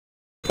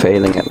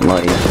Failing at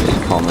life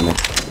is common.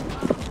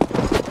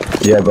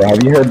 Yeah, bro,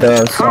 have you heard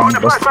the song,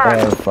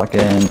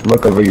 fucking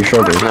Look Over Your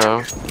Shoulder?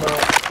 No.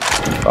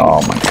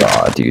 Oh my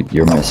god, dude,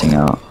 you're missing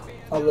out.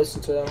 I'll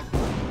listen to them.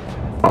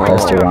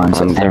 Busta Rhymes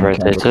and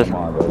Underrated. Kendrick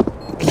Lamar, bro.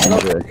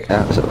 Kendrick.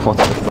 Yeah, so what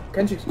the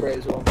Kendrick's great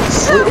as well.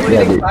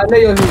 Yeah, dude. I know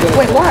you're who's gonna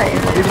Wait, why?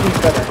 Who do you think's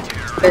better?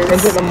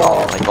 Kendrick Lamar.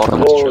 Oh my god,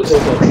 I'm or just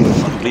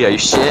J. Leo, you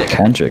shit.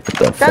 Kendrick, what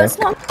the That's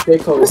fuck? not. J.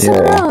 Cole.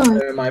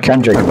 Yeah.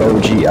 Kendrick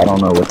OG, I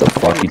don't know what the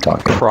fuck you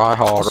talking. Cry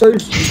hard. So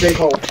is J.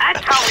 Cole.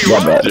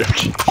 Yeah, but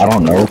I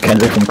don't know.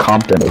 Kendrick from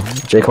Compton,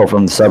 J. Cole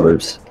from the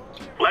suburbs.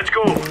 Let's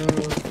go.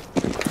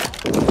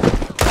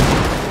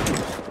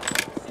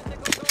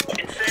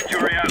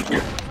 Incendiary out.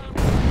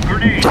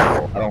 Grenade.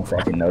 I don't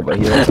fucking know, but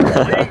he has a Laying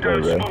back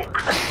down bro.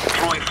 smoke.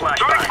 Throwing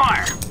flashbang.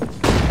 Fire.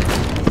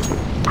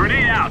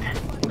 Grenade out.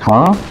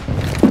 Huh?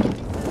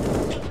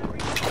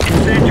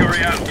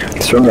 Incendiary out.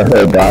 It's from the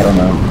hood, but I don't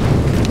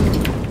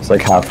know. It's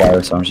like half fire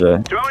or some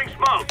shit. Throwing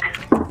smoke.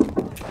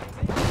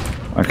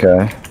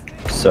 Okay.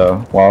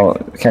 So, well,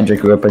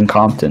 Kendrick grew up in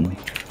Compton.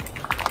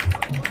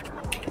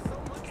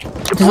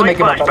 Doesn't make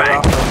him a better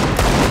rapper.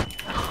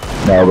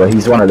 No, but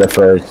he's one of the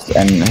first,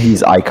 and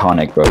he's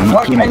iconic, bro.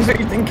 What He makes, Kendrick,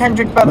 you think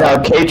Kendrick better? no,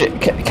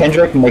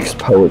 Kendrick makes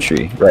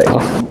poetry, right?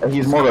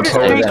 He's more of a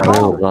poet J. than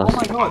Cole. Oh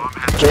my god.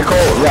 J.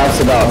 Cole raps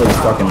about his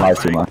fucking life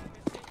too much.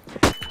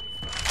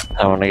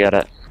 I wanna get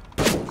it.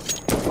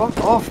 Fuck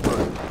off, bro.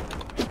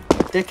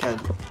 Dickhead.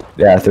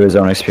 Yeah, through his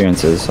own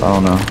experiences. I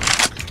don't know.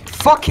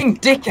 Fucking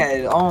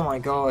dickhead. Oh my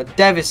god.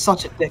 Dev is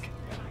such a dick.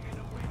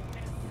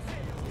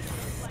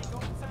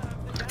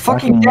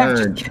 Fucking Dev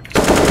nerd. just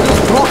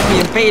blocked me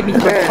and baited me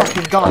for a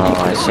fucking gun.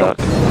 Oh, I suck.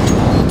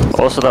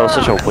 Also, that was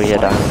such a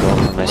weird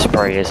angle. My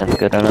spray isn't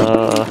good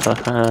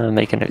enough.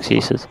 Making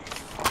excuses.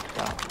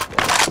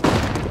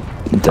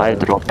 I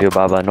drop you,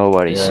 Baba, no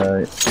worries. Yeah,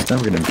 it's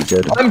never gonna be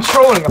good. I'm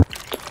trolling him.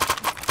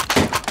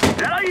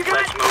 Now you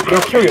guys move You'll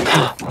up. kill you.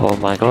 Oh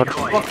my god.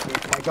 Blocked me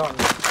for my gun.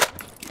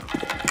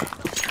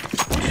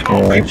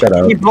 Yeah, shut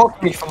up. He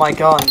blocked me for my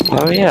gun.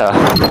 Oh yeah.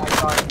 My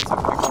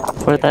gun.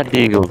 Where'd that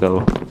eagle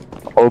go?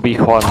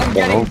 Obi-Wan. I'm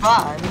getting No.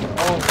 banned.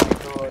 Oh my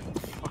god.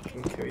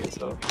 Fucking kill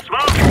yourself.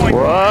 Smoke throwing.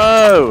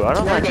 Whoa! I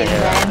don't like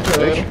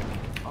it.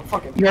 I'm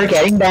fucking. You're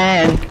getting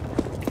banned.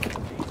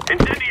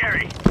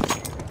 Incendiary.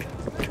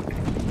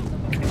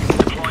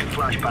 Deploying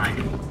flashbang.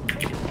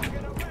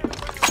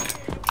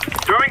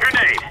 Throwing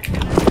grenade.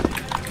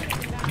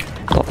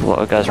 Top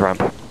floor, guys,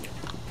 ramp.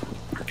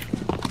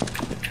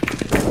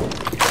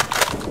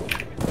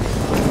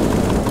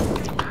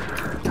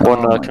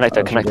 One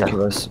connector.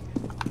 Ridiculous.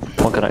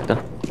 One connector.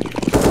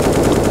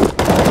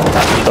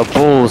 The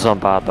balls on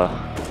Baba.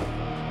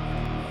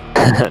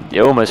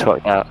 You almost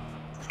worked out.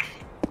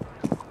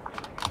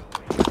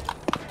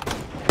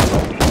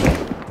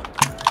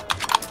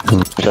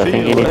 So I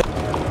think you need.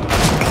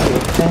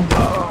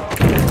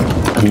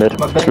 Mid.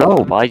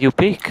 Slow, why you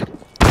peek?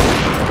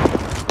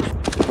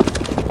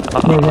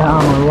 Nigga,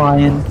 I'm a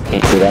lion.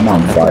 Dude, I'm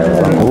on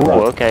fire.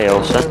 Ooh, okay,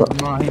 all set.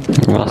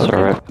 That's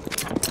alright.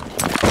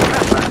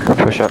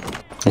 Push up.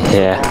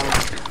 Yeah.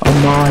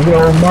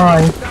 Oh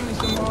my.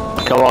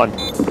 Come on.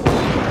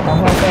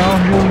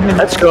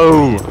 Let's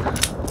go!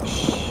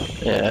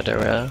 Yeah, there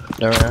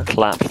are.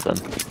 Clap them.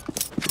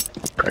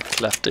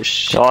 Correct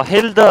leftish. Oh,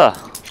 Hilda!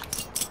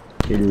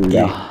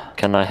 Yeah.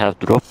 Can I have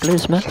drop,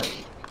 please, man?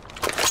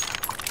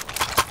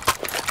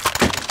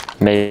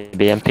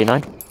 Maybe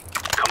MP9?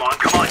 Come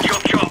on,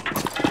 chop chop.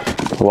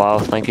 Wow,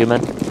 thank you,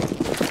 man.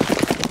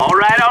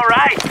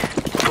 Alright.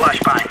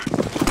 Flashbang.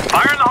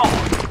 Fire in the hole.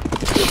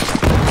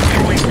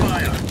 Throwing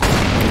fire.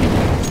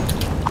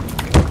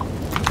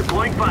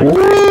 Deploying fire.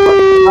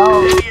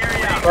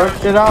 Incendiary out.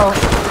 Burst it out.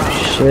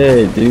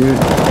 Shit, dude.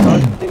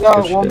 Burst it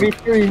out.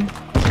 1v3.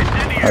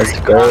 Incendiary. Let's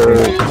go.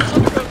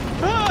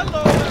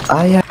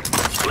 Ah, yeah.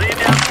 Laying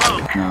down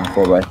smoke. No,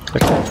 4x.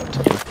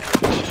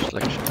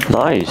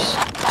 Nice.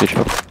 Good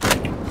job.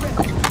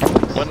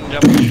 One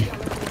jump.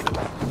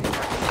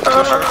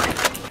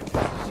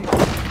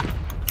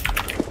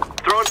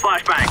 Throwing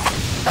flashbang.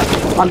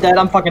 I'm dead.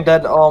 I'm fucking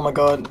dead. Oh my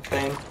god.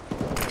 Pain.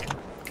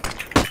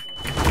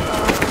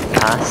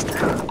 Passed.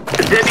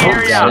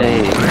 Incendiary out.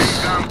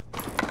 Sakes.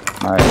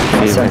 Alright,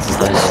 Few sense minutes is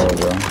less.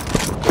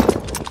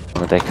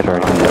 bro. They could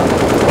already go.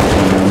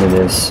 Into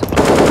this.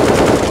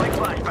 Deploying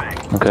flashbang.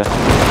 Okay.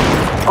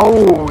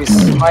 Oh,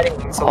 he's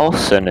fighting. So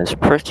Olsen is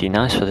pretty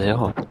nice for the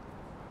job.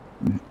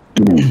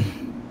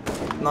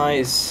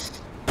 nice.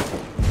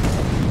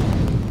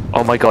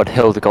 Oh my god,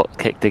 Hilda got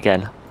kicked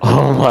again.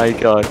 Oh my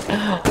god.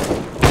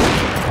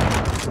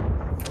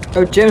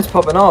 Oh, Jim's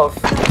popping off.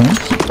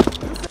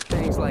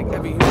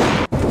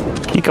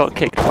 He got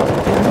kicked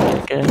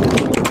again.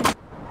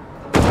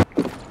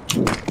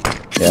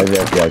 Yeah, I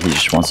feel like he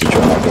just wants to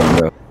join that game,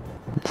 bro.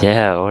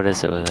 Yeah, what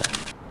is it with it?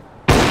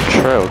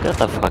 Trill, get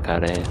the fuck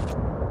out of here.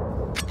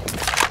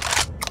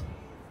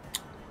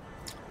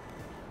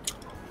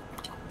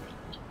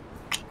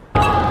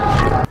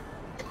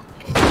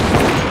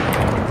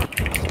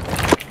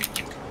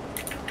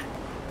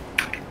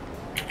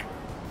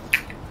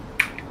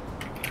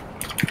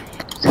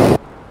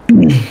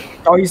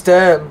 Oh, he's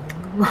dead.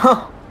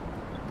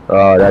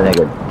 Oh, that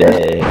nigga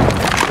dead.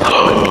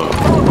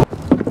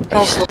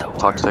 He's so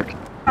toxic.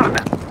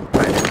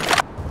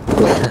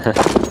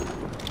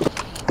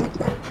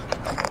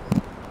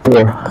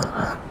 Here.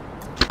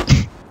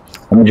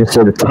 Let me just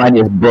say the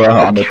tiniest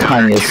bruh on the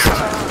tiniest.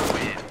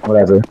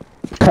 Whatever.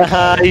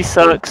 Haha, he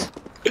sucks.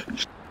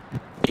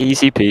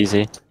 Easy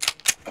peasy.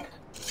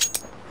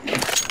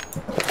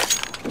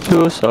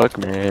 Two suck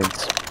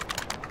mans.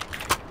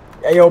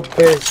 Hey, yo,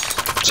 bitch.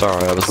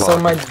 Sorry, I was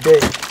Suck my lying.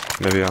 dick.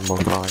 Maybe I'm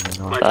lying. You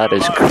know. That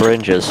is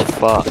cringe as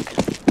fuck.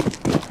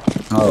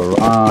 Oh,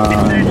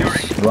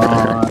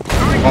 run.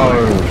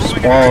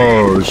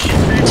 Bars.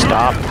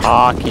 Stop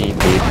talking,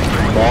 dude.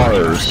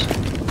 Bars.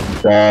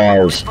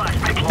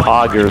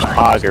 Poggers.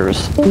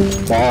 Bars.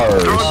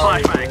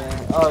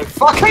 Oh,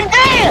 fucking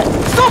damn!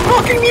 Stop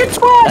fucking me,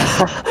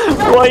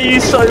 twat! Why are you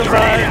so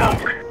mad?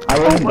 I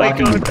wasn't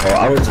walking, bro.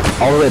 I was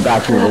all the way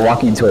back here,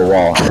 walking into a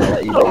wall. I'll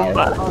let you die.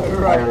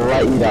 I'll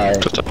let you die.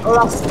 Oh,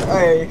 that's.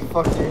 Hey,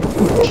 fuck you.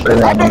 And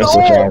then I'm gonna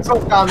switch off.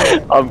 Fuck down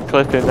there. I'm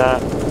clipping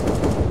that.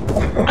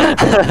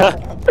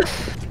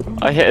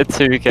 I hit a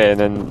 2k and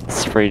then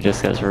Spree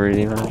just gets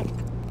really mad.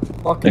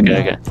 Fucking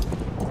Okay.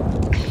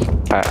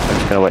 Alright, I'm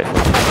just gonna wait for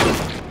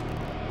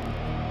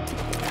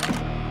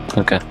it.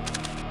 Okay.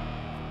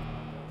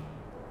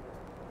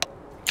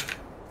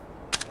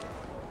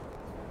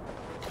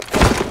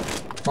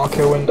 Mark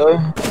your window.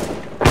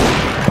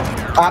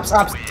 Apps.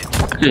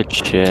 Good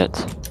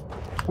shit.